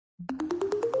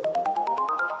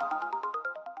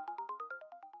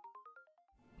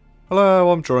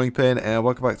Hello, I'm Drawing Pin and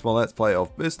welcome back to my Let's Play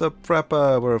of Mr.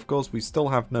 Prepper, where of course we still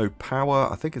have no power.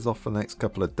 I think it's off for the next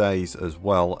couple of days as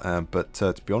well, but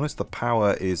to be honest, the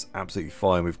power is absolutely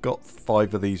fine. We've got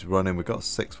 5 of these running, we've got a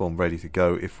 6th one ready to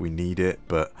go if we need it,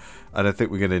 but I don't think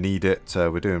we're going to need it.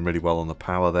 We're doing really well on the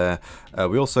power there.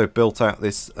 We also built out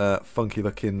this funky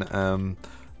looking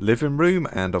living room,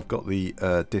 and I've got the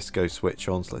disco switch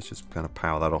on, so let's just kind of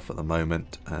power that off at the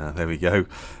moment. There we go.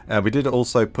 We did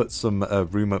also put some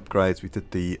room upgrades. We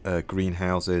did the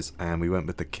greenhouses, and we went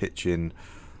with the kitchen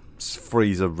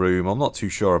freezer room. I'm not too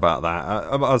sure about that.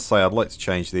 I'd say I'd like to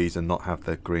change these and not have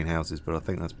the greenhouses, but I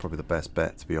think that's probably the best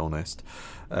bet, to be honest.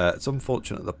 It's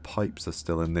unfortunate the pipes are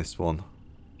still in this one.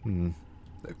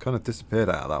 They've kind of disappeared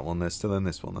out of that one. They're still in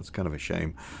this one. That's kind of a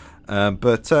shame.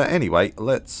 But anyway,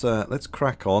 let's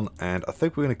crack on, and I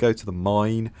think we're going to go to the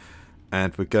mine,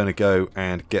 and we're going to go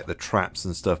and get the traps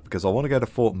and stuff, because I want to go to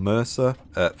Fort Mercer.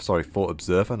 Sorry, Fort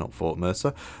Observer, not Fort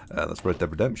Mercer. That's Red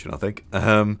Dead Redemption, I think.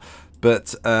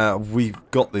 But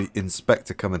we've got the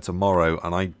inspector coming tomorrow,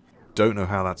 and I don't know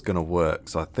how that's going to work.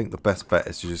 So I think the best bet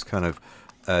is to just kind of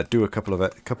do a couple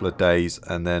of days,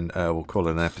 and then we'll call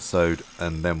it an episode,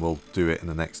 and then we'll do it in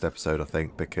the next episode, I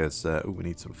think, because ooh, we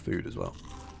need some food as well.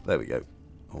 There we go.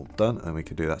 All done, and we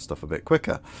can do that stuff a bit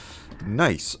quicker.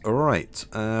 Nice. Alright.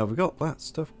 We got that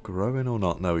stuff growing or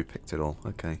not? No, we picked it all.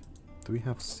 Okay. Do we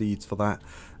have seeds for that?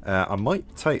 I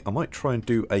might try and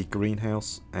do a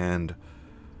greenhouse, and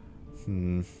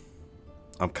I'm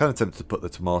kind of tempted to put the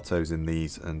tomatoes in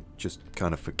these and just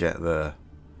kind of forget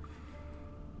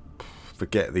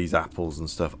these apples and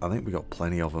stuff. I think we got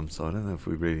plenty of them, so I don't know if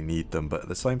we really need them, but at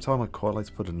the same time I'd quite like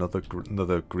to put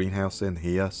another greenhouse in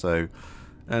here, so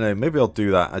I don't know, maybe I'll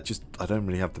do that. I don't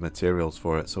really have the materials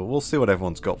for it, so we'll see what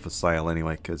everyone's got for sale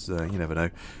anyway, because you never know,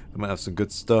 they might have some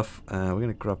good stuff. We're going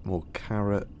to grab more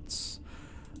carrots,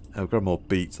 we'll grab more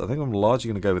beets. I think I'm largely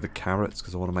going to go with the carrots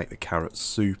because I want to make the carrot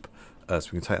soup, so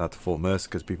we can take that to Fort Mercer,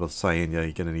 because people are saying, yeah,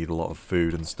 you're going to need a lot of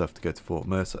food and stuff to go to Fort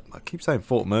Mercer. I keep saying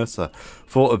Fort Mercer,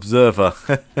 Fort Observer.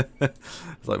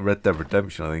 It's like Red Dead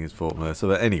Redemption, I think it's Fort Mercer,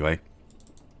 but anyway.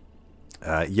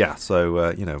 Yeah,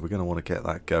 so you know, we're going to want to get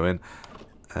that going.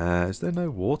 Is there no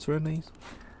water in these?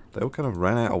 They all kind of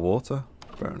ran out of water.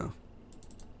 Fair enough.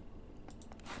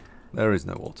 There is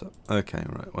no water. Okay,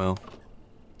 right, well,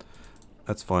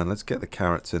 that's fine. Let's get the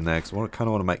carrots in there, because I kind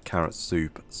of want to make carrot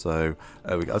soup. So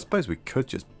I suppose we could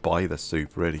just buy the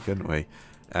soup, really, couldn't we?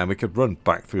 And we could run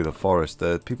back through the forest.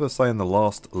 People are saying the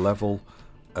last level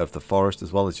of the forest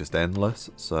as well is just endless,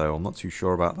 so I'm not too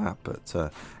sure about that, but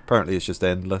apparently it's just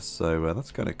endless, so that's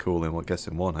kind of cool I guess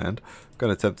in one hand. I'm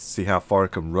going to attempt to see how far I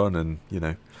can run and, you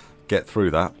know, get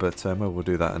through that, but we'll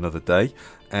do that another day.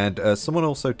 And someone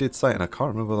also did say, and I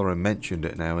can't remember whether I mentioned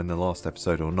it now in the last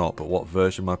episode or not, but what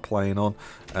version am I playing on?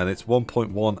 And it's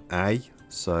 1.1a,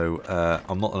 so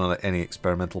I'm not on any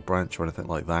experimental branch or anything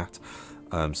like that.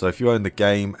 So if you own the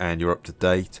game and you're up to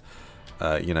date,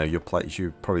 you know, you're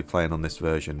probably playing on this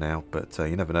version now, but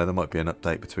you never know, there might be an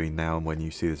update between now and when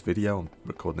you see this video. I'm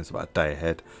recording this about a day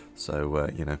ahead, so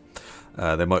you know,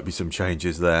 there might be some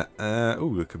changes there.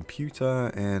 Oh, a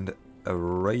computer and a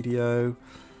radio.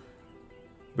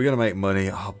 We're gonna make money.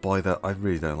 I'll buy that. I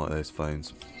really don't like those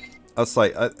phones. I'll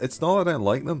say, it's not I don't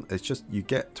like them, it's just you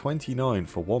get 29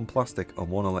 for 1 plastic and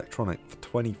 1 electronic. For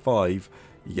 25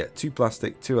 you get 2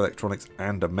 plastic, 2 electronics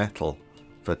and a metal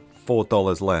for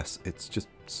 $4 less. It's just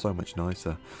so much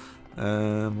nicer.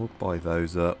 We'll buy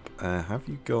those up. Have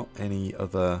you got any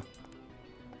other?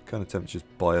 Kind of tempted to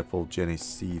just buy up all Jenny's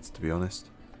seeds, to be honest.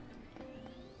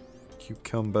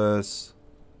 Cucumbers.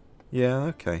 Yeah,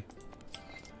 okay.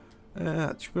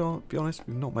 To be honest,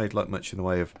 we've not made like much in the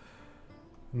way of.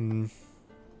 Did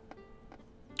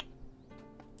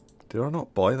I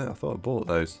not buy that? I thought I bought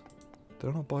those. Did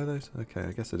I not buy those? Okay,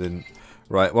 I guess I didn't.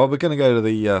 Right, well, we're going to go to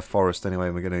the forest anyway.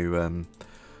 And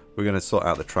we're going to sort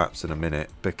out the traps in a minute,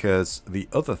 because the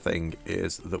other thing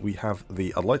is that we have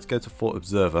the. I'd like to go to Fort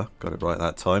Observer. Got it right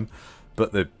that time,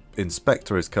 but the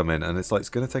inspector is coming, and it's like it's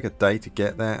going to take a day to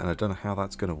get there, and I don't know how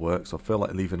that's going to work. So I feel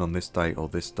like leaving on this day or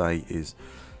this day is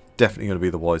definitely going to be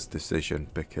the wise decision,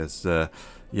 because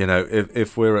you know,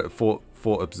 if we're at Fort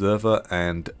Observer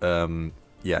and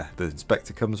yeah, the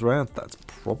inspector comes around, that's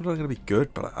probably not going to be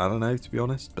good. But I don't know, to be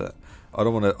honest. But I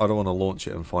don't want to launch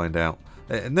it and find out.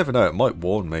 I never know. It might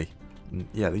warn me.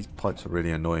 Yeah, these pipes are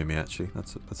really annoying me. Actually,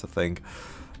 that's a thing.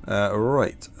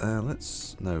 Right.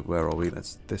 Let's. No, where are we?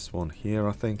 That's this one here,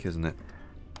 I think, isn't it?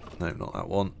 No, not that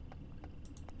one.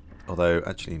 Although,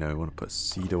 actually, no. We want to put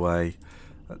seed away.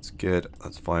 That's good.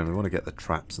 That's fine. We want to get the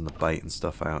traps and the bait and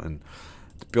stuff out and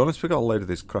To be honest, we got a load of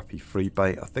this crappy free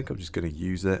bait. I think I'm just going to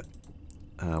use it.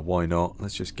 Why not?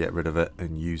 Let's just get rid of it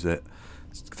and use it.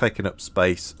 It's taking up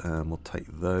space. We'll take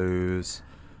those.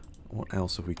 What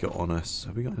else have we got on us?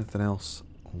 Have we got anything else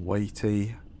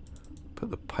weighty? Put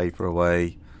the paper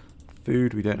away.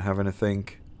 Food, we don't have anything.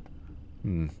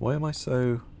 Why am I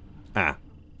so... it's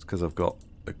because I've got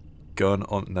a gun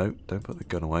on... No, don't put the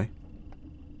gun away.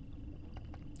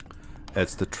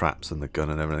 It's the traps and the gun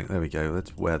and everything. There we go.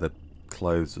 Let's wear the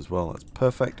clothes as well. That's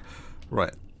perfect.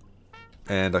 Right.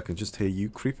 And I can just hear you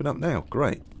creeping up now.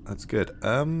 Great. That's good.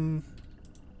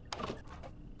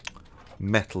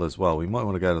 Metal as well. We might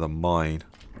want to go to the mine.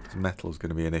 Metal is going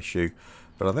to be an issue.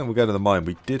 But I think we'll go to the mine.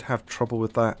 We did have trouble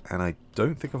with that, and I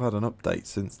don't think I've had an update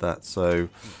since that. So,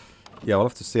 yeah, we'll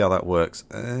have to see how that works.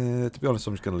 To be honest,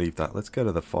 I'm just going to leave that. Let's go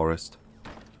to the forest.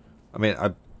 I mean,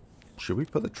 should we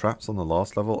put the traps on the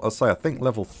last level? I'll say I think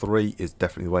level 3 is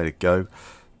definitely the way to go.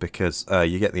 Because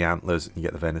you get the antlers, and you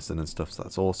get the venison and stuff, so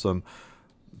that's awesome.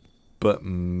 But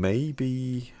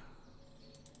maybe...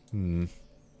 I mean,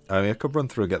 I could run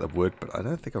through and get the wood, but I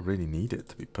don't think I really need it,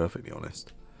 to be perfectly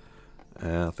honest.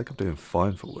 I think I'm doing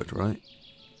fine for wood, right?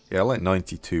 Yeah, I like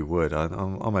 92 wood.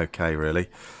 I'm okay, really.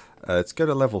 Let's go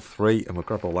to level 3 and we'll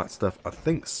grab all that stuff. I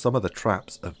think some of the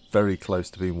traps are very close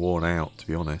to being worn out, to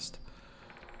be honest.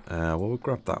 Well, we'll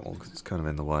grab that one because it's kind of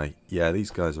in the way. Yeah,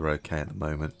 these guys are okay at the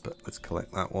moment, but let's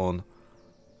collect that one.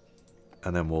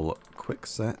 And then we'll quick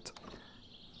set.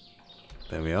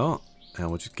 There we are. And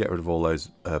we'll just get rid of all those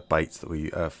baits that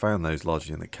we found those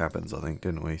largely in the cabins, I think,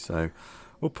 didn't we? So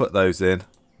we'll put those in.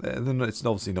 It's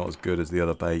obviously not as good as the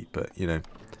other bait, but, you know,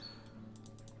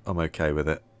 I'm okay with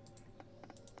it.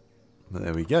 But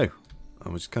there we go. And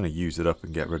we'll just kind of use it up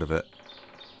and get rid of it.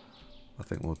 I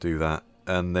think we'll do that.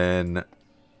 And then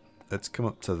let's come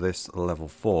up to this level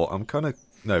 4. I'm kind of...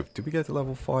 No, did we go to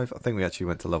level 5? I think we actually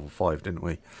went to level 5, didn't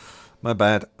we? My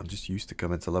bad. I'm just used to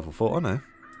coming to level 4. Oh, no.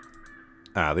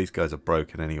 These guys are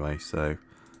broken anyway, so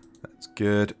that's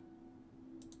good.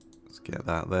 Let's get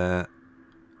that there.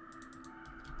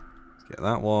 Let's get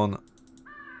that one.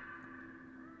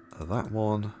 That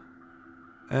one.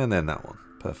 And then that one.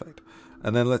 Perfect.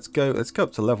 And then let's go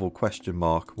up to level question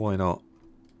mark. Why not?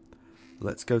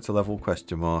 Let's go to level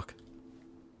question mark.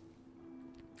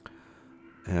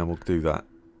 And we'll do that.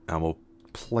 And we'll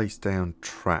place down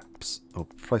traps. I'll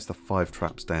place the 5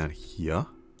 traps down here.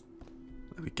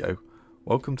 There we go.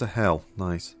 Welcome to hell.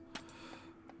 Nice.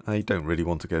 I don't really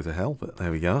want to go to hell, but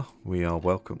there we go. We are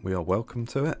welcome. We are welcome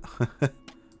to it.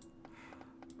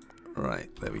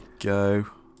 Right, there we go.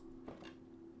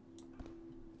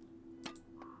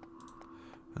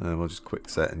 And then we'll just quick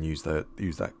set and use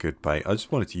that good bait. I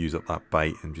just wanted to use up that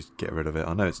bait and just get rid of it.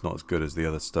 I know it's not as good as the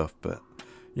other stuff, but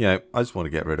you know, I just want to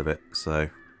get rid of it. So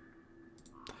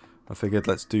I figured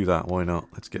let's do that. Why not?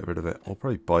 Let's get rid of it. I'll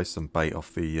probably buy some bait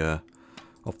off the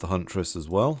huntress as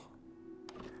well.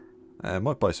 I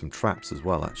might buy some traps as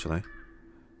well, actually.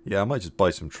 Yeah, I might just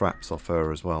buy some traps off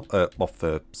her as well. Off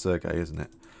the Sergei, isn't it?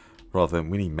 Rather than,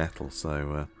 we need metal,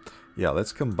 so... yeah,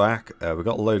 let's come back. We've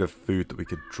got a load of food that we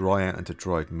could dry out into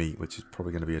dried meat, which is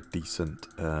probably going to be a decent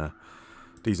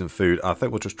food. I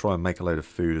think we'll just try and make a load of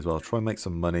food as well. Try and make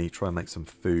some money, try and make some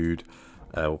food.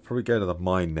 We'll probably go to the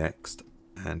mine next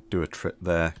and do a trip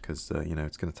there, because, you know,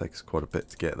 it's going to take us quite a bit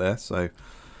to get there, so...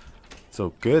 It's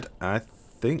all good. I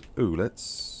think... Ooh,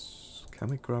 let's... Can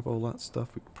we grab all that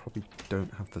stuff? We probably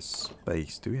don't have the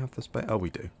space. Do we have the space? Oh, we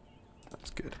do. That's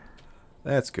good.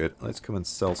 That's good. Let's come and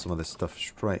sell some of this stuff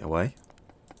straight away.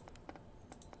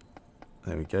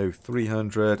 There we go.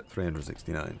 300,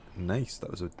 369. Nice.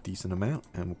 That was a decent amount.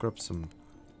 And we'll grab some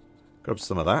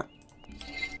of that.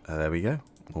 There we go.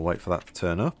 We'll wait for that to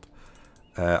turn up.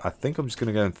 I think I'm just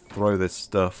going to go and throw this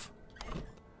stuff.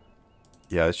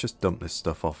 Yeah, let's just dump this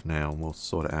stuff off now and we'll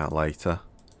sort it out later.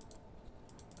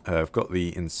 I've got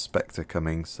the inspector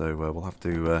coming, so we'll have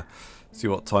to see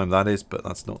what time that is, but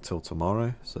that's not till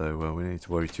tomorrow, so we don't need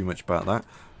to worry too much about that.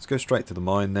 Let's go straight to the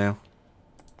mine now,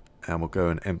 and we'll go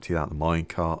and empty out the mine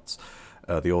carts,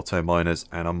 the auto miners,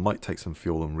 and I might take some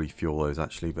fuel and refuel those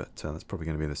actually, but that's probably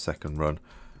going to be the second run.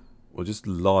 We'll just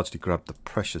largely grab the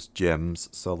precious gems,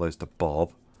 sell those to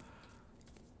Bob.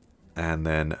 And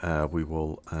then we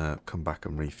will come back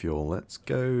and refuel. Let's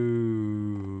go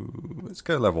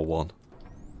level 1.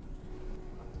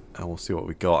 And we'll see what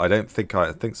we got. I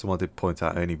think someone did point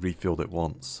out I only refueled it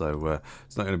once, so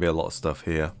it's not going to be a lot of stuff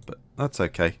here, but that's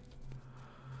okay.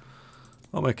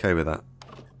 I'm okay with that.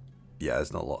 Yeah,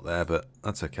 there's not a lot there, but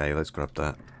that's okay. Let's grab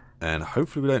that. And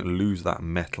hopefully we don't lose that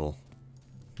metal.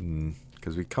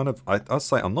 Because we kind of... I'll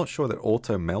say I'm not sure that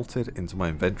auto melted into my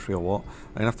inventory or what.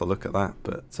 I'm going to have to look at that,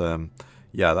 but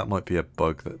Yeah, that might be a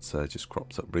bug that's just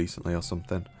cropped up recently or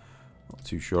something. Not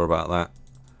too sure about that.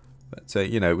 But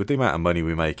you know, with the amount of money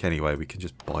we make anyway, we can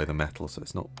just buy the metal, so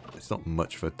it's not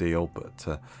much of a deal,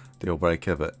 but deal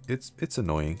breaker. But it's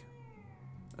annoying.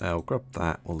 We'll grab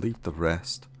that. We'll leave the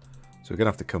rest. So we're gonna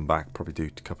have to come back, probably do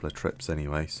a couple of trips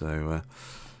anyway. So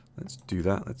let's do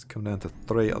that. Let's come down to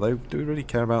 3. Although, do we really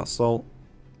care about salt?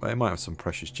 Well, it might have some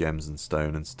precious gems and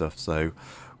stone and stuff, so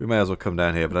we may as well come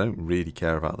down here. But I don't really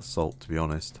care about the salt, to be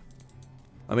honest.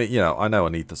 I mean, you know, I know I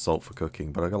need the salt for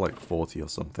cooking, but I got like 40 or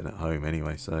something at home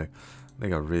anyway, so I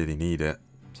think I really need it.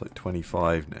 It's like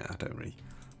 25. Nah, I don't really.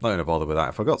 I'm not going to bother with that.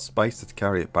 If I got space to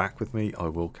carry it back with me, I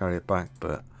will carry it back,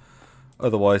 but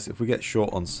otherwise, if we get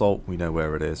short on salt, we know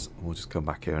where it is. We'll just come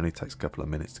back here. It only takes a couple of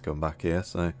minutes to come back here,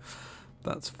 so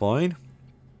that's fine.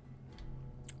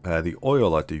 The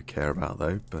oil I do care about,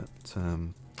 though, but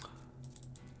I'm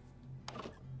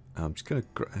just going to...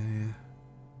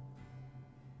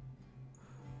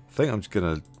 I think I'm just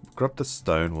going to grab the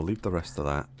stone. We'll leave the rest of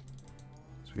that.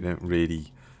 So we don't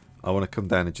really... I want to come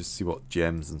down and just see what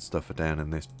gems and stuff are down in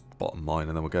this bottom mine,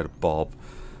 and then we'll go to Bob.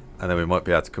 And then we might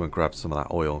be able to come and grab some of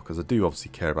that oil, because I do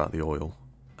obviously care about the oil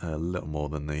a little more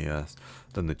than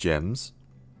the gems,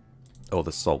 or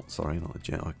the salt. Sorry, not the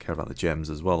gem. I care about the gems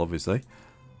as well, obviously.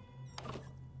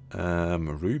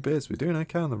 Rubies, we're doing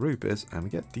okay on the rubies, and we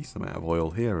get a decent amount of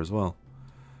oil here as well.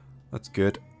 That's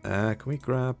good. Can we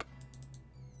grab?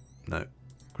 No,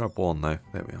 grab one though.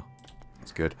 There we are.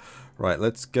 That's good. Right,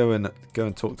 let's go and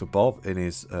talk to Bob in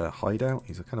his hideout.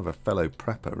 He's a kind of a fellow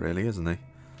prepper, really, isn't he?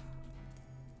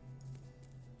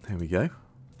 Here we go.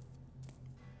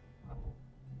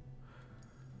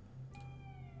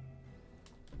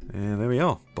 And there we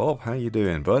are. Bob, how you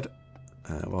doing, bud?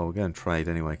 Well, we're going to trade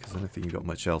anyway, because I don't think you've got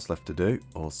much else left to do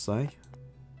or say.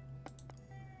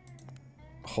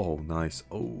 Oh, nice.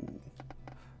 Oh,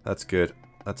 that's good.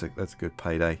 That's a good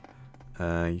payday.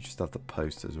 You just have the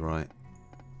posters, right?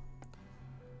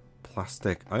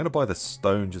 Plastic. I'm going to buy the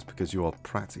stone just because you are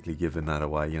practically giving that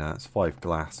away. You know, it's 5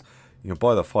 glass. You can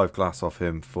buy the 5 glass off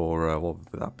him for, what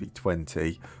would that be,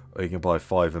 20? Or you can buy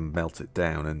 5 and melt it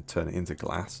down and turn it into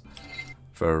glass.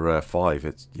 For 5,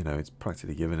 it's, you know, it's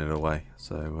practically giving it away.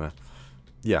 So,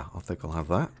 yeah, I think I'll have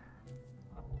that.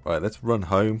 Right, let's run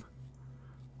home.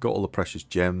 Got all the precious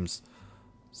gems.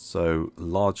 So,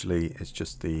 largely, it's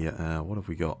just the, what have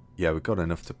we got? Yeah, we've got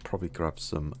enough to probably grab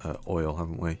some oil,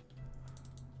 haven't we?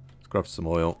 Let's grab some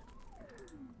oil.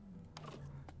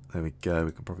 There we go.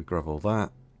 We can probably grab all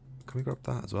that. Can we grab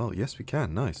that as well? Yes, we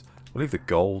can. Nice. We'll leave the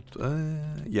gold.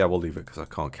 Yeah, we'll leave it because I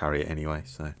can't carry it anyway,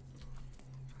 so...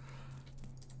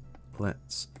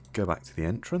 Let's go back to the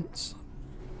entrance.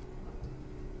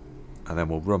 And then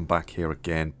we'll run back here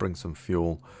again, bring some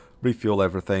fuel, refuel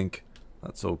everything.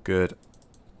 That's all good.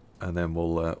 And then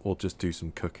we'll just do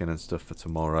some cooking and stuff for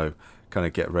tomorrow. Kind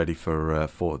of get ready for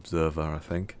Fort Observer, I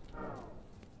think.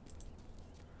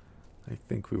 I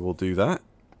think we will do that.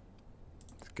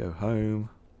 Let's go home.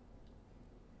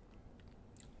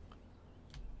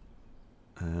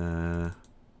 I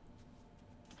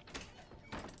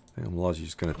think I'm largely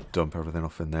just going to dump everything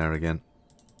off in there again.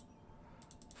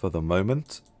 For the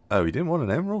moment. Oh, we didn't want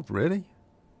an emerald? Really?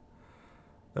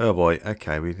 Oh boy.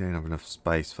 Okay, we didn't have enough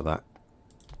space for that.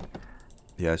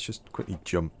 Yeah, let's just quickly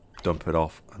dump it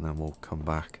off and then we'll come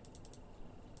back.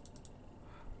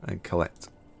 And collect.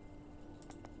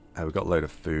 Oh, we got a load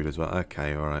of food as well.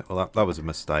 Okay, alright. Well, that was a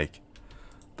mistake.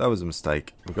 That was a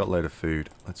mistake. We got a load of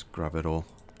food. Let's grab it all.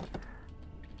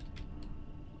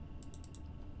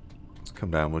 Come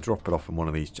down, we'll drop it off in one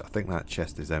of these. I think that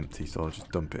chest is empty, so I'll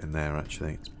just dump it in there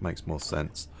actually. It makes more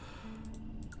sense.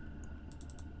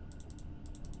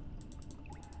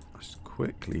 Just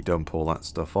quickly dump all that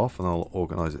stuff off and I'll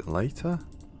organise it later.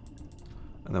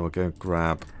 And then we'll go and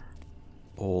grab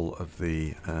all of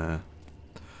the we'll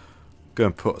go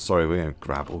and put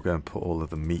all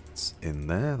of the meats in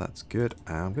there. That's good.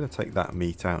 And I'm going to take that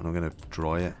meat out and I'm going to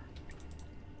dry it.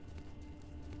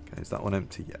 Okay, is that one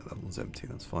empty? Yeah, that one's empty.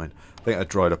 That's fine. I think I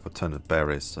dried up a ton of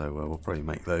berries, so we'll probably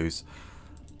make those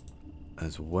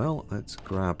as well. Let's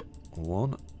grab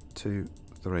 1, 2,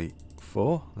 3,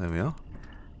 4. There we are.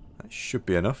 That should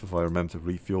be enough if I remember to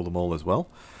refuel them all as well.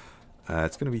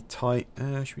 It's going to be tight.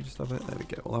 Should we just have it? There we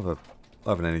go. We'll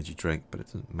have an energy drink, but it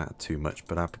doesn't matter too much.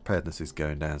 But our preparedness is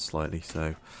going down slightly,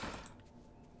 so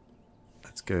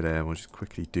let's go there and we'll just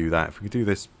quickly do that. If we can do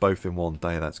this both in one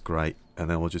day, that's great. And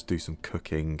then we'll just do some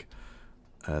cooking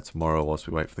tomorrow whilst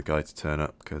we wait for the guy to turn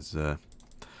up. Because,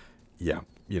 yeah,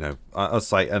 you know, I'll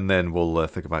say, and then we'll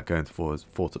think about going to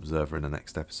Fort Observer in the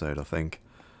next episode, I think.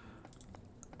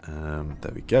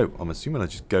 There we go. I'm assuming I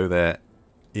just go there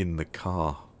in the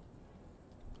car.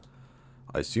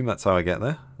 I assume that's how I get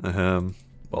there.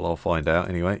 Well, I'll find out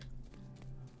anyway.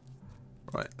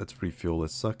 Right, let's refuel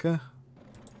this sucker.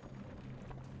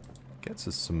 Gets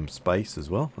us some space as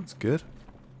well. That's good.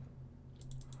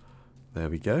 There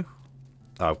we go.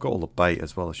 Oh, I've got all the bait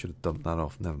as well. I should have dumped that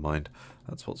off. Never mind.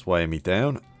 That's what's weighing me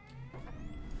down.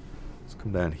 Let's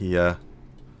come down here.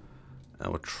 And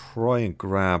we'll try and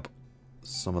grab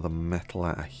some of the metal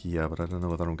out of here, but I don't know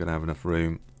whether I'm going to have enough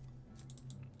room.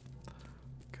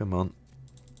 Come on.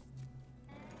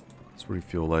 Let's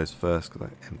refuel those first, because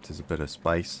that empties a bit of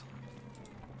space.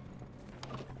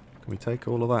 Can we take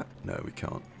all of that? No, we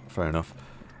can't. Fair enough.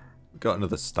 Got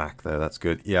another stack there, that's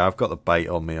good. Yeah, I've got the bait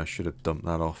on me. I should have dumped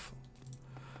that off.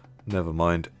 Never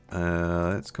mind.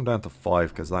 Let's come down to 5,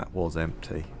 because that was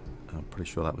empty. I'm pretty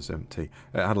sure that was empty.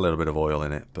 It had a little bit of oil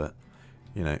in it, but,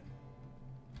 you know.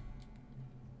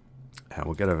 And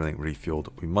we'll get everything refueled.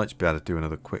 We might be able to do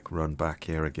another quick run back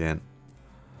here again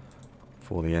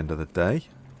for the end of the day.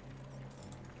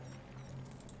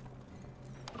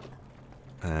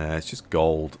 It's just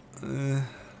gold. I'm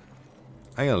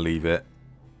going to leave it.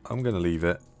 I'm going to leave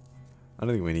it. I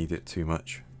don't think we need it too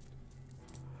much.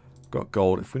 Got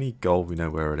gold. If we need gold, we know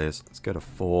where it is. Let's go to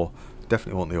 4.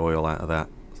 Definitely want the oil out of that.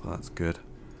 So that's good.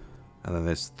 And then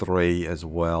there's 3 as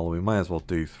well. We may as well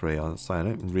do 3. I'll say I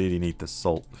don't really need the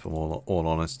salt, for all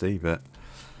honesty. But,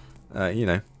 you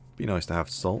know, be nice to have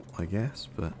salt, I guess.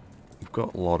 But we've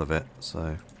got a lot of it.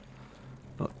 So,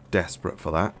 not desperate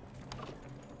for that.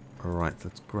 Alright,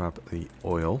 let's grab the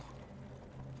oil.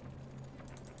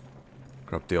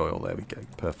 Grab the oil, there we go.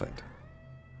 Perfect.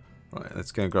 Right,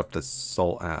 let's go and grab the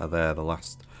salt out of there, the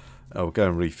last... Oh, we'll go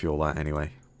and refuel that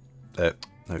anyway.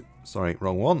 No, sorry,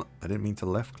 wrong one. I didn't mean to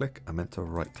left click, I meant to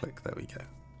right click. There we go.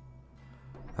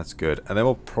 That's good. And then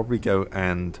we'll probably go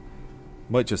and...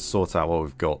 Might just sort out what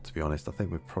we've got, to be honest. I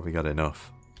think we've probably got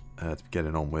enough to be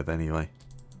getting on with anyway.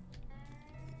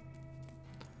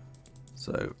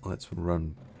 So, let's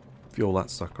run... Fuel that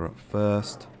sucker up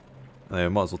first. And then we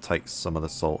might as well take some of the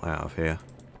salt out of here.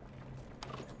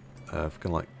 If we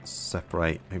can like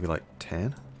separate maybe like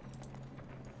 10.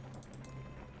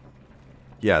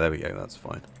 Yeah, there we go, that's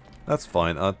fine. That's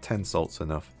fine, 10 salt's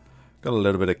enough. Got a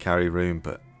little bit of carry room,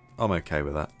 but I'm okay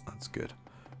with that. That's good.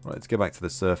 Right, let's get back to the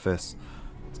surface.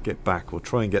 Let's get back. We'll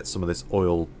try and get some of this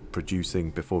oil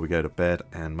producing before we go to bed,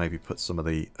 and maybe put some of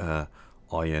the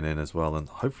iron in as well, and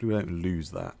hopefully we don't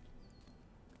lose that.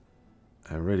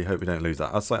 I really hope we don't lose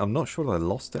that. I was like, I'm not sure that I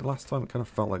lost it last time. It kind of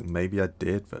felt like maybe I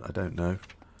did, but I don't know.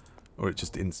 Or it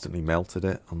just instantly melted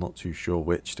it. I'm not too sure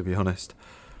which, to be honest.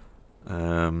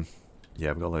 Yeah,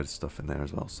 we've got a load of stuff in there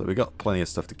as well. So we've got plenty of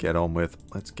stuff to get on with.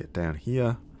 Let's get down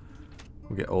here.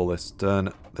 We'll get all this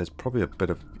done. There's probably a bit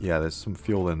of... Yeah, there's some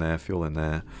fuel in there, fuel in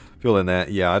there, fuel in there.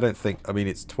 Yeah, I don't think... I mean,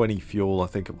 it's 20 fuel, I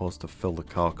think it was, to fill the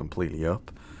car completely up.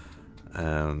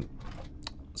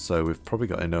 So we've probably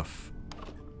got enough...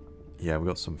 Yeah, we've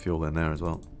got some fuel in there as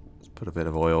well. Let's put a bit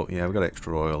of oil. Yeah, we've got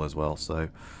extra oil as well, so...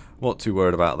 Not too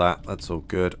worried about that. That's all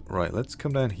good. Right, let's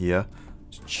come down here.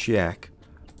 Just check.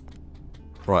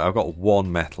 Right, I've got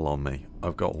 1 metal on me.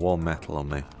 I've got 1 metal on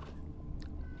me.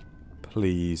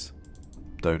 Please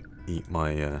don't eat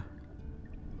my...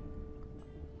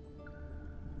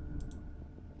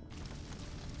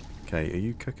 Okay, are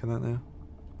you cooking that now?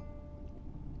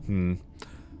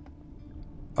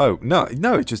 Oh,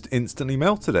 no, it just instantly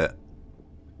melted it.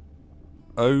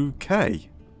 Okay.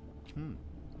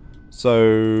 So,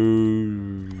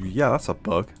 yeah, that's a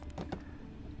bug.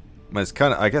 I mean, it's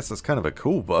kind of, I guess that's kind of a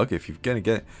cool bug. If you're gonna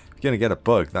get a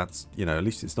bug, that's, you know, at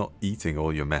least it's not eating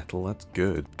all your metal. That's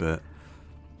good, but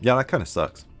yeah, that kind of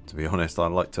sucks, to be honest.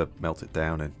 I'd like to melt it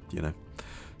down and, you know,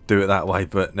 do it that way,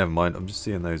 but never mind. I'm just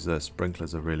seeing those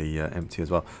sprinklers are really empty as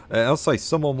well. I'll say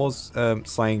someone was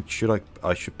saying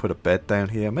I should put a bed down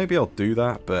here. Maybe I'll do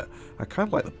that, but I kind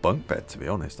of like the bunk bed, to be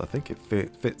honest. I think it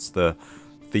fits the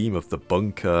theme of the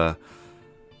bunker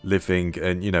living,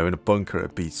 and you know, in a bunker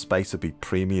space would be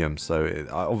premium, so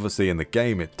obviously in the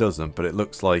game it doesn't, but it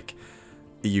looks like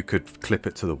you could clip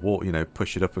it to the wall, you know,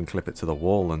 push it up and clip it to the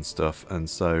wall and stuff, and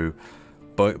so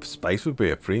space would be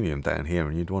a premium down here,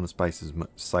 and you'd want to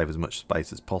save as much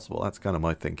space as possible. That's kind of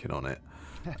my thinking on it.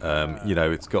 You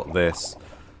know, it's got this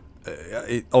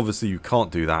obviously you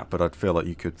can't do that, but I'd feel like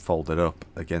you could fold it up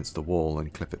against the wall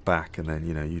and clip it back, and then,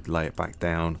 you know, you'd lay it back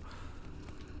down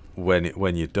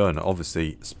when you're done.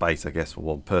 Obviously space, I guess, for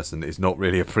one person is not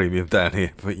really a premium down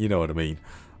here, but you know what I mean.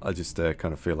 I just kind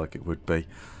of feel like it would be.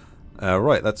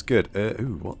 Right, that's good.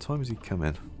 Ooh, what time has he come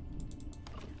in?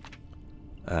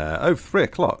 Oh, 3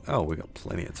 o'clock. Oh, we got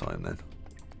plenty of time then.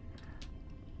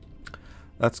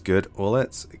 That's good. Well,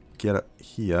 let's get up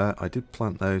here. I did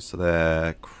plant those, so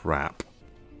they're crap.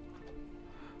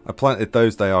 I planted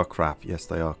those, they are crap. Yes,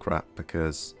 they are crap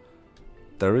because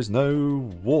there is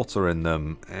no water in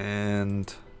them.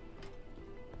 And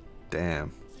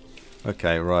damn.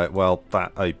 Okay, right, well,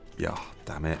 yeah,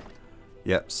 damn it.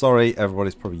 Yep, sorry,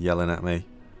 everybody's probably yelling at me.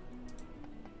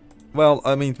 Well,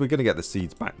 I mean, we're going to get the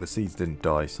seeds back. The seeds didn't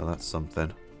die, so that's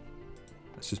something.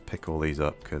 Let's just pick all these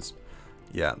up, because,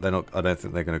 yeah, they're not. I don't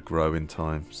think they're going to grow in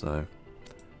time, so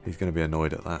he's going to be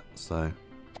annoyed at that, so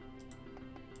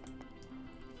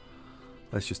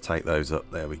let's just take those up.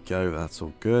 There we go, that's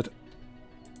all good.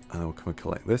 And then we'll come and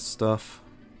collect this stuff.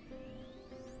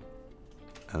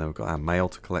 And then we've got our mail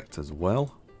to collect as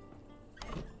well.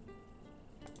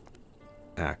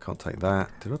 Ah, I can't take that.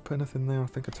 Did I put anything there? I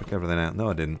think I took everything out. No,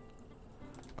 I didn't.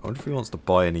 I wonder if he wants to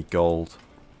buy any gold.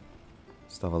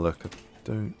 Let's have a look. I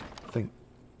don't think...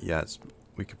 Yeah,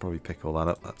 we could probably pick all that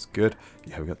up. That's good.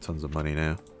 Yeah, we've got tons of money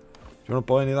now. Do you want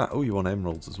to buy any of that? Oh, you want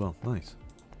emeralds as well. Nice.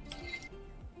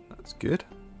 That's good.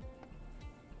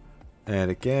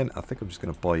 And again, I think I'm just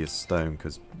going to buy your stone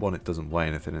because, one, it doesn't weigh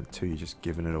anything, and two, you're just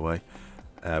giving it away.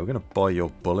 We're going to buy your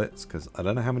bullets because I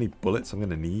don't know how many bullets I'm going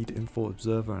to need in Fort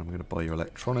Observer. I'm going to buy your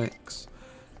electronics.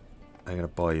 I'm going to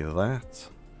buy you that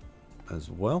as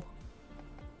well.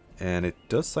 And it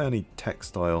does say I need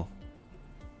textile.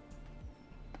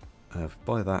 If I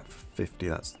buy that for 50,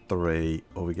 that's 3.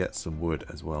 Or we get some wood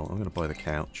as well. I'm going to buy the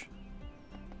couch.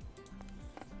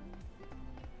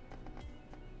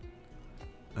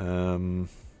 And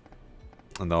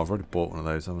no, I've already bought one of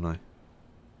those, haven't I?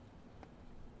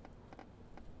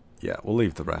 Yeah, we'll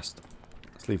leave the rest.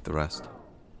 Let's leave the rest.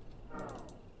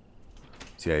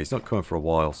 So yeah, he's not coming for a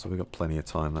while, so we've got plenty of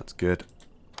time. That's good.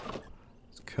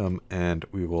 Let's come and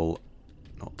we will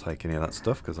not take any of that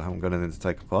stuff because I haven't got anything to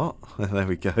take apart. There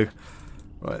we go.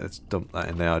 Right, let's dump that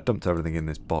in there. I dumped everything in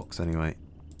this box anyway.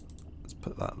 Let's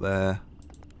put that there.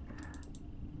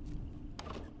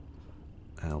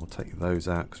 And we'll take those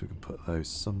out because we can put those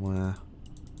somewhere.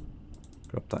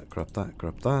 Grab that, grab that,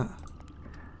 grab that.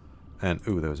 And,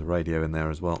 ooh, there was a radio in there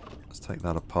as well. Let's take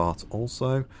that apart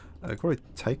also. Can we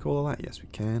take all of that? Yes, we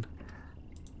can.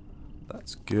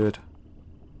 That's good.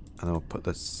 And then we'll put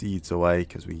the seeds away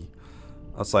because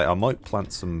I'll say I might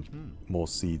plant some more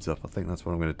seeds up. I think that's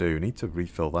what I'm going to do. We need to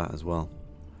refill that as well.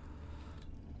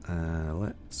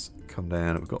 Let's come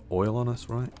down. We've got oil on us,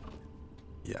 right?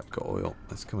 Yeah, I've got oil.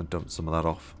 Let's come and dump some of that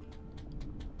off.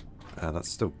 That's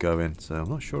still going, so I'm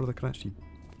not sure if I can actually...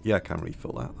 Yeah, I can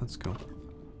refill that. That's cool.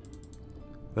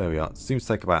 There we are. It seems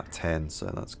to take about 10, so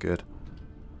that's good.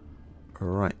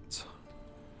 Right.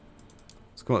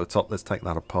 Let's come at the top. Let's take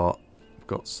that apart. We've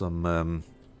got some...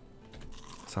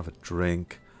 let's have a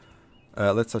drink.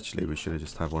 We should have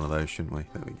just had one of those, shouldn't we?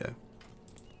 There we go.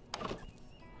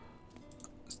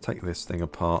 Let's take this thing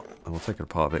apart, and we'll take it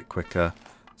apart a bit quicker.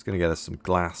 It's going to get us some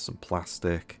glass, some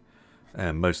plastic,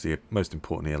 and most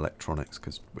importantly electronics,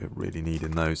 because we're really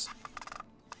needing those.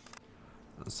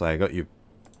 Let's say I got you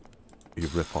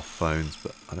rip-off phones,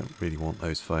 but I don't really want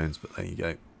those phones, but there you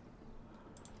go.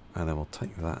 And then we'll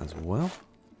take that as well.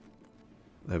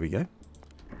 There we go.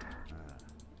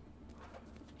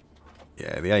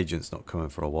 Yeah, the agent's not coming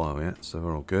for a while yet, so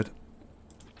we're all good.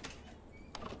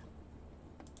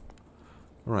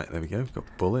 Right, there we go. We've got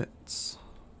bullets.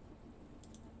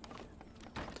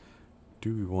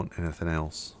 Do we want anything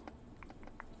else?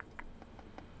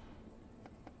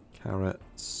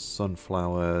 Carrots,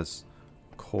 sunflowers,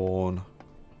 corn,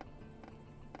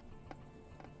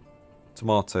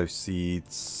 tomato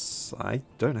seeds. I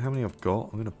don't know how many I've got.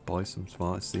 I'm going to buy some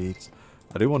tomato seeds.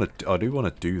 I do want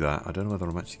to do that. I don't know whether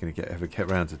I'm actually going to ever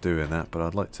get around to doing that, but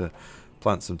I'd like to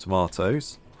plant some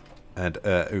tomatoes. And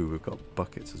ooh, we've got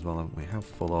buckets as well, haven't we? How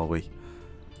full are we?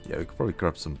 Yeah, we could probably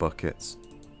grab some buckets.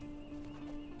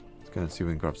 Let's go and see if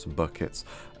we can grab some buckets.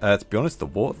 To be honest, the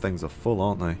water things are full,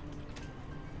 aren't they?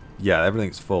 Yeah,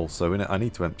 everything's full, so I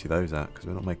need to empty those out because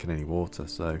we're not making any water.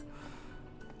 So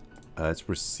let's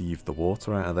receive the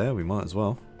water out of there. We might as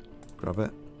well grab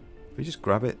it. If we just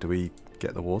grab it, do we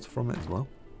get the water from it as well?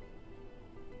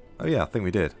 Oh yeah, I think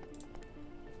we did.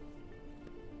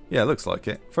 Yeah, it looks like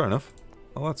it. Fair enough.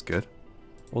 Oh, that's good.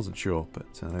 Wasn't sure,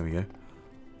 but there we go.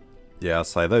 Yeah, I'll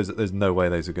say those. There's no way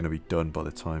those are going to be done by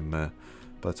the time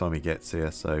he gets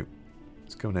here. So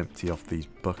let's go and empty off these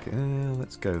buckets.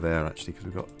 Let's go there actually, because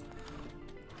we've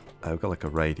got like a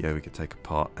radio we could take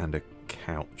apart and a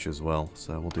couch as well.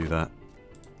 So we'll do that.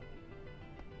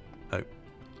 Oh,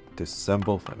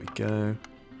 disassemble. There we go.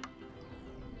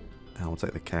 And we'll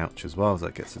take the couch as well, so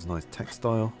that gets us nice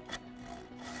textile.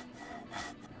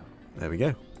 There we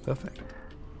go. Perfect.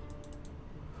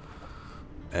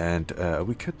 And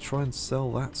we could try and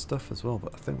sell that stuff as well,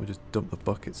 but I think we'll just dump the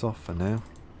buckets off for now.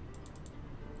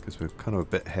 because we're kind of a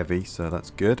bit heavy, so that's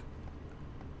good.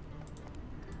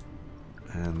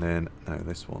 And then, no,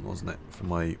 this one, wasn't it? For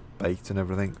my bait and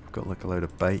everything. I've got like a load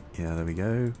of bait. Yeah, there we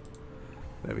go.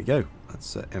 There we go.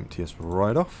 Let's empty us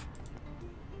right off.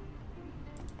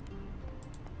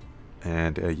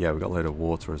 And yeah, we've got a load of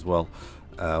water as well.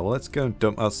 Well, let's go and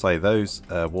dump. I'll say those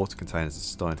water containers are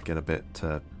starting to get a bit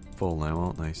full now,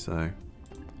 aren't they? So,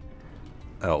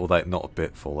 well, they're not a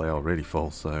bit full. They are really full.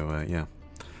 So, yeah.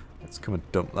 Let's come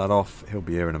and dump that off. He'll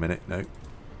be here in a minute. No.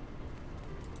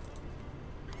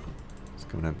 Let's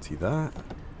come and empty that.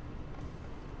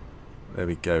 There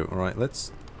we go. Alright,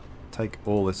 let's take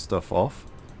all this stuff off.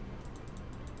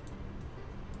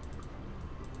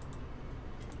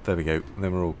 There we go. And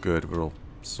then we're all good. We're all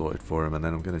sorted for him. And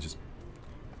then I'm going to just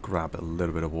grab a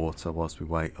little bit of water whilst we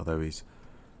wait. Although he's...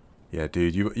 Yeah,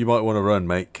 dude, you might want to run,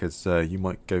 mate, because you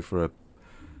might go for a...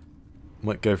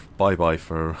 Might go bye-bye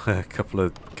for a couple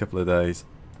of days.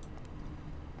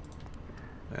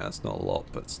 Yeah, that's not a lot,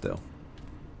 but still.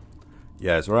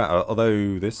 Yeah, it's alright.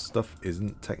 Although this stuff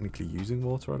isn't technically using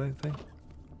water, I don't think.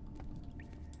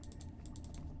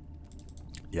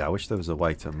 Yeah, I wish there was a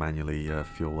way to manually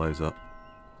fuel those up.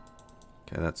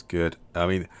 Okay, that's good. I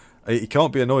mean, you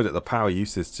can't be annoyed at the power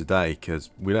usage today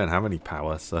because we don't have any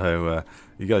power, so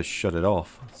you guys shut it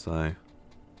off. So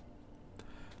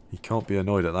you can't be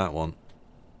annoyed at that one.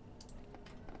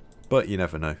 But you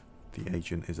never know. The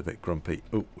agent is a bit grumpy.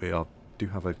 Oh, do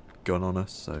have a gun on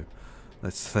us, so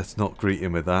let's not greet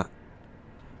him with that.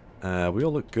 We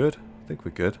all look good. I think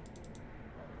we're good.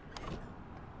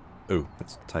 Oh,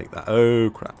 let's take that.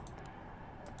 Oh crap!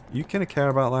 You gonna care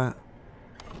about that?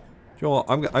 You know what?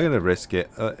 I'm gonna risk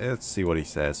it. Let's see what he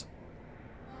says.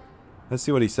 Let's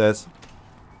see what he says.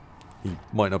 He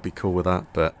might not be cool with that,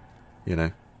 but you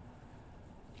know,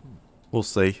 we'll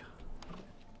see.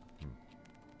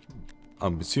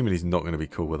 I'm assuming he's not going to be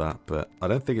cool with that, but I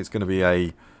don't think it's going to be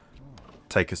a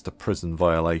take us to prison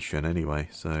violation anyway.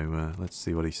 So let's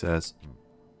see what he says.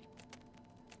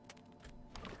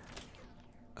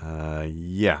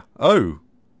 Yeah. Oh,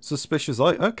 suspicious.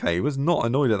 Okay, he was not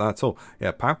annoyed at that at all.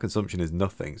 Yeah, power consumption is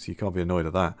nothing, so you can't be annoyed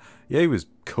at that. Yeah, he was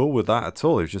cool with that at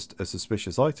all. It was just a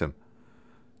suspicious item.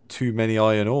 Too many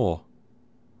iron ore.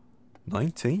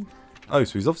 19? Oh,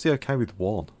 so he's obviously okay with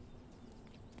 1.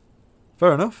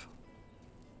 Fair enough.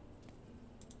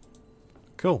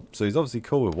 Cool. So he's obviously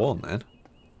cool with 1 then.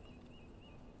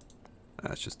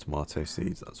 That's just tomato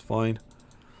seeds. That's fine.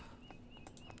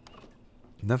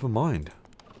 Never mind.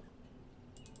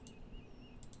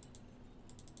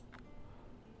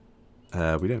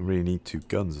 We don't really need 2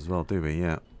 guns as well, do we?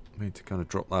 Yeah. We need to kind of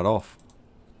drop that off.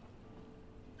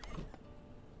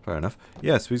 Fair enough.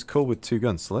 Yeah, so he's cool with 2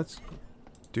 guns. So let's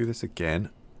do this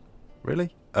again.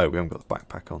 Really? Oh, we haven't got the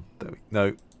backpack on. There we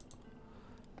no.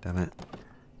 Damn it.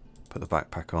 Put the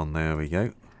backpack on. There we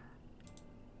go.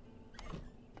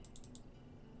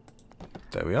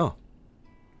 There we are.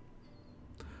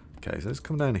 Okay, so let's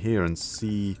come down here and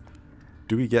see.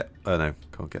 Do we get... Oh no,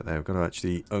 can't get there. We've got to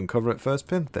actually uncover it first,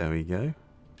 Pin. There we go.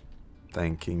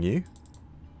 Thanking you.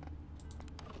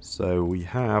 So we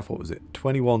have, what was it?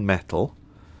 21 metal.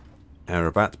 And we're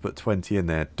about to put 20 in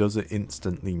there. Does it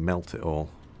instantly melt it all?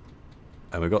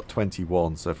 And we've got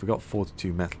 21, so if we've got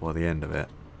 42 metal by the end of it,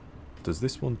 does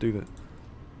this one do that?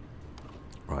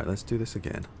 Right, let's do this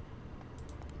again.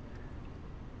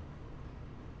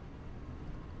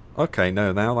 Okay,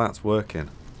 no, now that's working.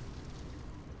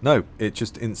 No, it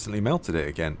just instantly melted it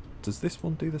again. Does this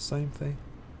one do the same thing?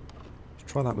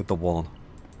 Let's try that with the 1.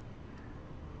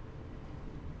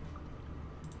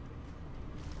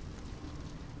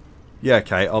 Yeah,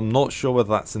 okay, I'm not sure whether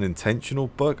that's an intentional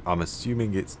bug. I'm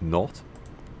assuming it's not.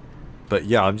 But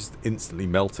yeah, I'm just instantly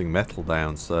melting metal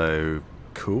down, so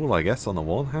cool, I guess, on the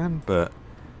one hand. But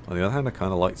on the other hand, I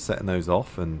kind of like setting those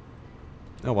off, and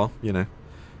oh well, you know.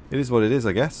 It is what it is,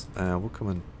 I guess. We'll come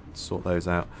and sort those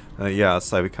out. Yeah, I'd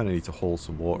say we kind of need to haul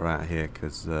some water out here,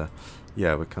 because,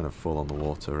 yeah, we're kind of full on the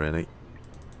water, really.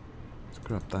 Let's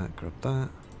grab that, grab that.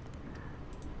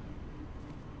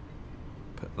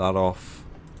 Put that off.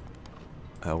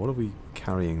 What are we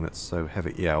carrying that's so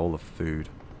heavy? Yeah, all the food.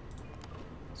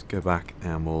 Let's go back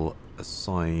and we'll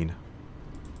assign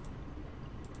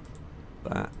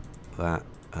that, and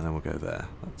then we'll go there.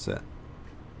 That's it.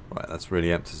 Right, that's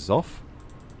really empties us off.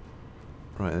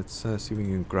 Right, let's see if we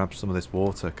can grab some of this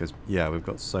water, because, yeah, we've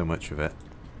got so much of it.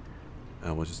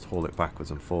 And we'll just haul it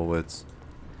backwards and forwards.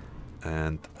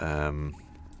 And,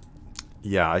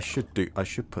 yeah, I should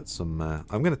put some,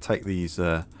 I'm going to take these,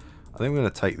 I think I'm going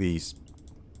to take these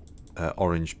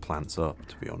orange plants up,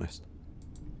 to be honest.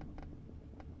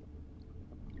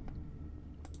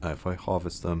 If I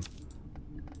harvest them,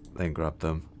 then grab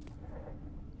them.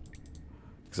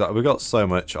 Because we've got so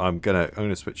much, I'm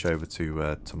gonna switch over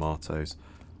to tomatoes.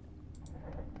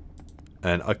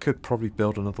 And I could probably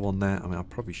build another one there. I mean, I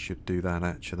probably should do that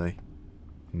actually.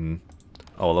 Oh,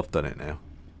 well, I've done it now.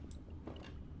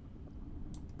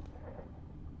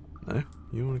 No?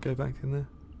 You want to go back in there?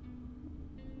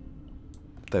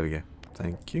 There we go.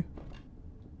 Thank you.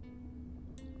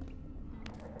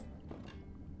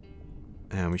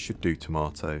 And we should do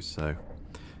tomatoes, so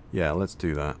yeah, let's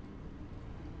do that.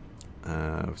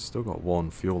 We've still got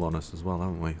one fuel on us as well,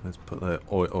 haven't we? Let's put the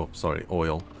oil, oh sorry,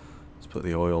 oil. Let's put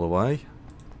the oil away.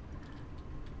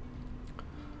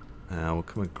 We'll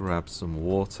come and grab some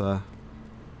water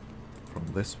from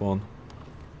this one.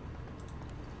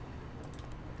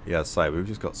 Yeah, so we've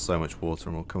just got so much water,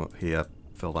 and we'll come up here,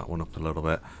 fill that one up a little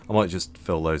bit. I might just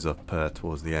fill those up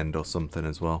towards the end or something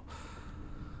as well.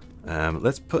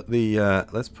 Let's put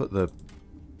the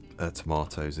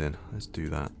tomatoes in. Let's do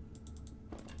that.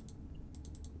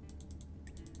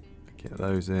 Get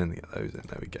those in. Get those in.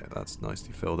 There we go. That's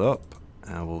nicely filled up.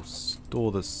 And we'll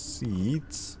store the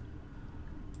seeds.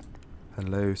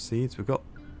 Hello, seeds. We've got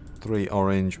 3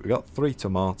 orange. We've got 3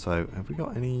 tomato. Have we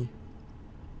got any?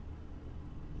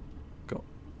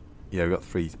 Yeah, we've got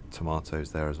 3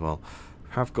 tomatoes there as well. We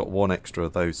have got 1 extra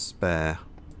of those spare.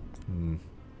 We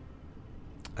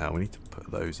need to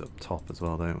put those up top as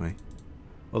well, don't we?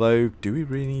 Although, do we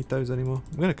really need those anymore?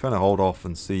 I'm going to kind of hold off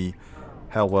and see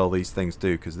how well these things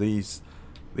do, because these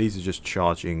are just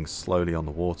charging slowly on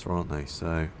the water, aren't they? So,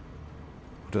 or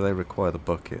do they require the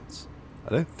buckets? I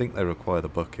don't think they require the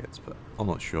buckets, but I'm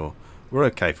not sure. We're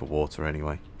okay for water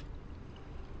anyway.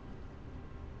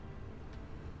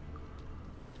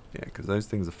 Yeah, because those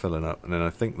things are filling up, and then I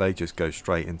think they just go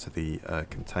straight into the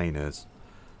containers.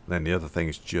 And then the other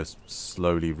things just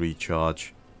slowly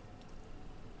recharge.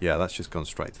 Yeah, that's just gone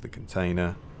straight to the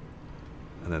container.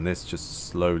 And then this just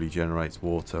slowly generates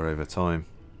water over time.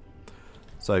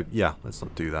 So, yeah, let's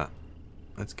not do that.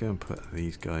 Let's go and put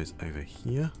these guys over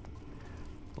here.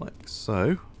 Like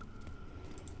so.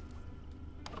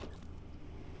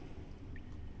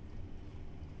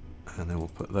 And then we'll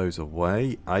put those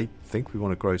away. I think we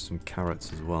want to grow some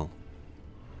carrots as well.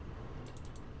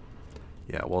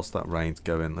 Yeah, whilst that rain's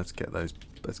going, let's get those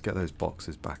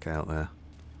boxes back out there.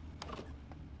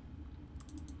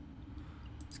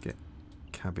 Let's get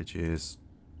cabbages.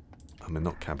 I mean,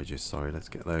 not cabbages, sorry. Let's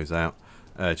get those out.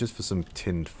 Just for some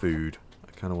tinned food.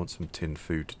 I kind of want some tinned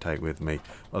food to take with me.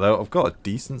 Although I've got a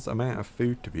decent amount of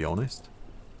food, to be honest.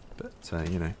 But,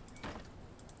 you know.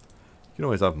 You can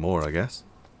always have more, I guess.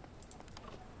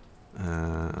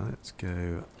 Let's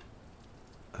go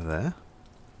there.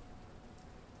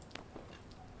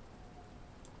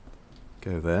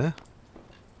 Go there.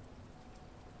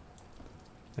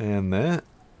 And there.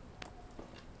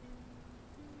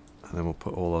 And then we'll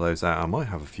put all of those out. I might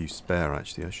have a few spare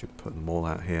actually. I should put them all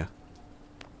out here.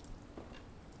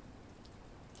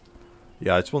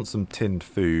 Yeah, I just want some tinned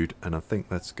food, and I think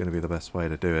that's going to be the best way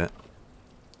to do it.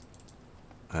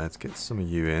 Let's get some of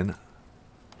you in.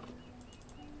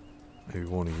 Maybe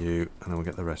one of you, and then we'll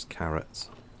get the rest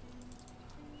carrots.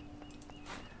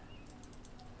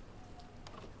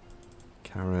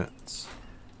 Carrots.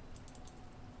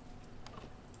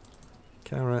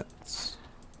 Carrots.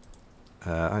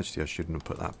 Actually, I shouldn't have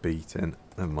put that beet in.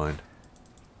 Never mind.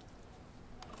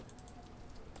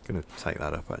 I'm going to take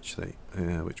that up, actually.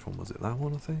 Which one was it? That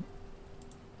one, I think?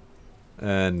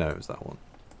 No, it was that one.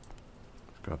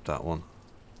 Let's grab that one.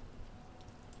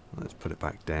 Let's put it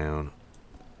back down.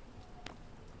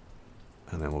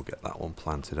 And then we'll get that one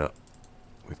planted up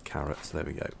with carrots. There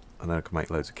we go. And then I can make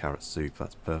loads of carrot soup.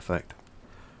 That's perfect.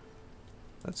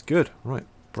 That's good. Right.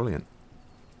 Brilliant.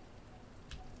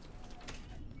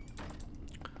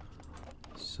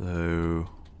 So,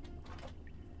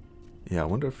 yeah, I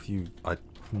wonder if you...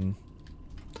 Ooh,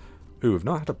 we've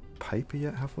not had a paper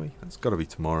yet, have we? That's got to be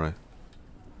tomorrow.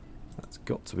 That's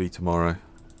got to be tomorrow.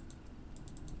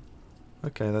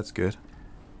 Okay, that's good.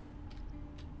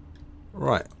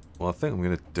 Right. Well, I think I'm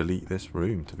going to delete this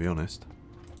room, to be honest.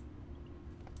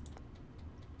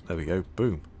 There we go.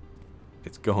 Boom.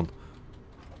 It's gone.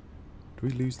 Do we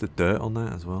lose the dirt on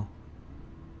that as well?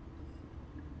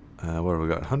 What have we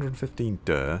got? 115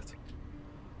 dirt.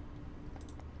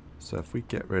 So if we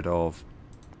get rid of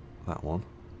that one.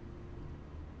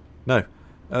 No.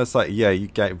 It's like, yeah, you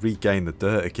regain the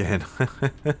dirt again.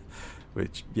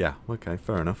 Which, yeah, okay,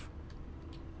 fair enough.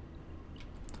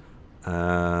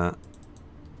 Yeah,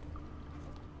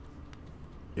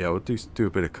 we'll do a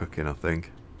bit of cooking, I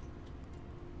think.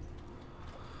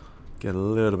 Get a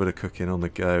little bit of cooking on the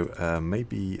go.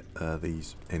 Maybe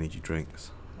these energy drinks.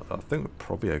 I think we're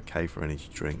probably okay for energy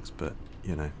drinks, but,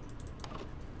 you know,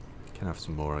 can have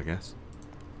some more, I guess.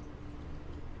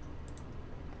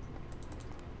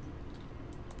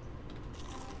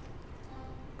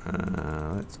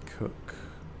 Let's cook.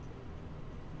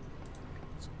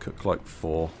 Let's cook like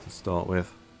 4 to start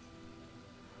with.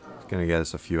 It's going to get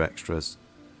us a few extras.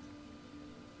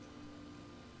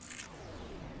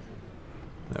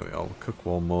 There we are. We'll cook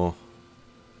 1 more.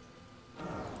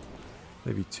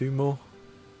 Maybe 2 more.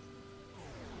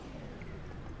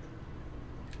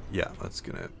 Yeah, that's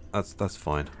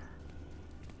fine.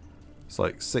 It's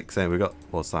like 6 and we've got,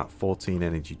 what's that, 14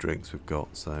 energy drinks we've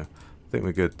got, so I think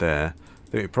we're good there. I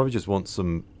think we probably just want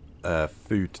some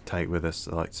food to take with us,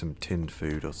 like some tinned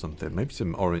food or something. Maybe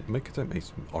some orange, make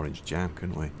some orange jam,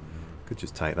 couldn't we? Could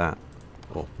just take that.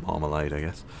 Or marmalade, I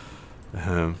guess.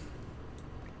 There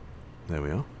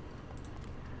we are.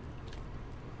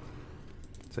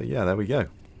 So yeah, there we go.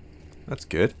 That's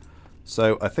good.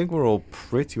 So I think we're all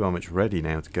pretty much ready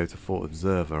now to go to Fort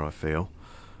Observer, I feel.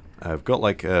 We've got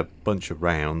like a bunch of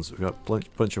rounds. We've got a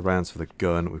bunch of rounds for the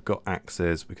gun. We've got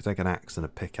axes. We could take an axe and a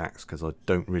pickaxe because I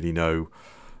don't really know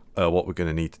what we're going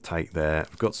to need to take there.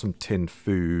 We've got some tinned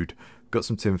food. We've got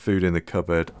some tinned food in the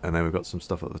cupboard. And then we've got some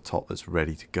stuff at the top that's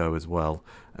ready to go as well.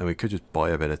 And we could just buy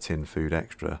a bit of tinned food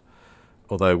extra.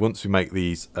 Although once we make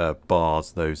these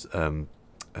bars, those...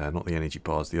 not the energy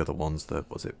bars, the other ones,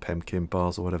 was it Pemkin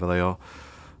bars or whatever they are.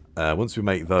 Once we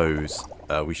make those,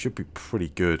 we should be pretty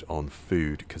good on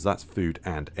food, because that's food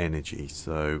and energy.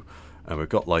 So we've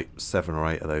got like 7 or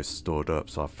 8 of those stored up,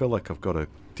 so I feel like I've got a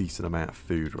decent amount of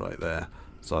food right there.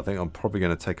 So I think I'm probably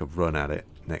going to take a run at it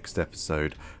next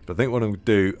episode. But I think what I'm going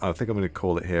to do, I think I'm going to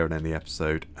call it here and end the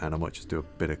episode, and I might just do a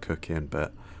bit of cooking,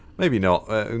 but maybe not.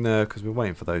 No, because we're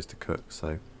waiting for those to cook.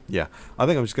 So yeah, I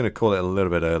think I'm just going to call it a little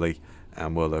bit early.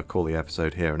 And we'll call the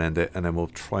episode here and end it, and then we'll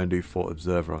try and do Fort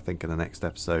Observer, I think, in the next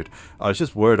episode. I was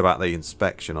just worried about the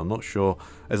inspection. I'm not sure.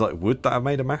 It's like, would that have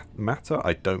made a matter?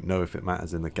 I don't know if it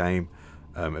matters in the game.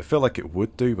 I feel like it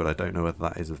would do, but I don't know whether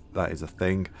that is a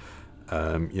thing.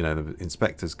 You know, the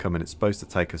inspectors come in. It's supposed to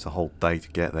take us a whole day to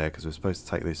get there, because we're supposed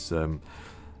to take this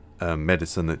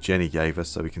medicine that Jenny gave us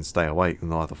so we can stay awake and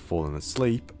not either falling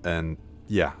asleep. And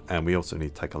yeah, and we also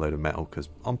need to take a load of metal because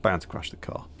I'm bound to crash the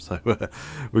car. So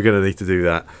we're going to need to do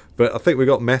that. But I think we've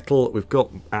got metal, we've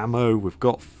got ammo, we've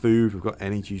got food, we've got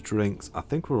energy drinks. I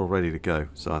think we're all ready to go.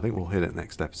 So I think we'll hit it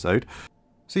next episode.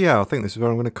 So yeah, I think this is where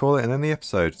I'm going to call it and end the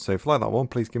episode. So if you like that one,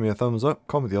 please give me a thumbs up,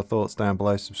 comment your thoughts down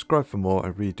below, subscribe for more. I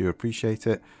really do appreciate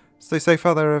it. Stay safe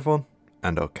out there, everyone,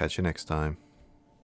 and I'll catch you next time.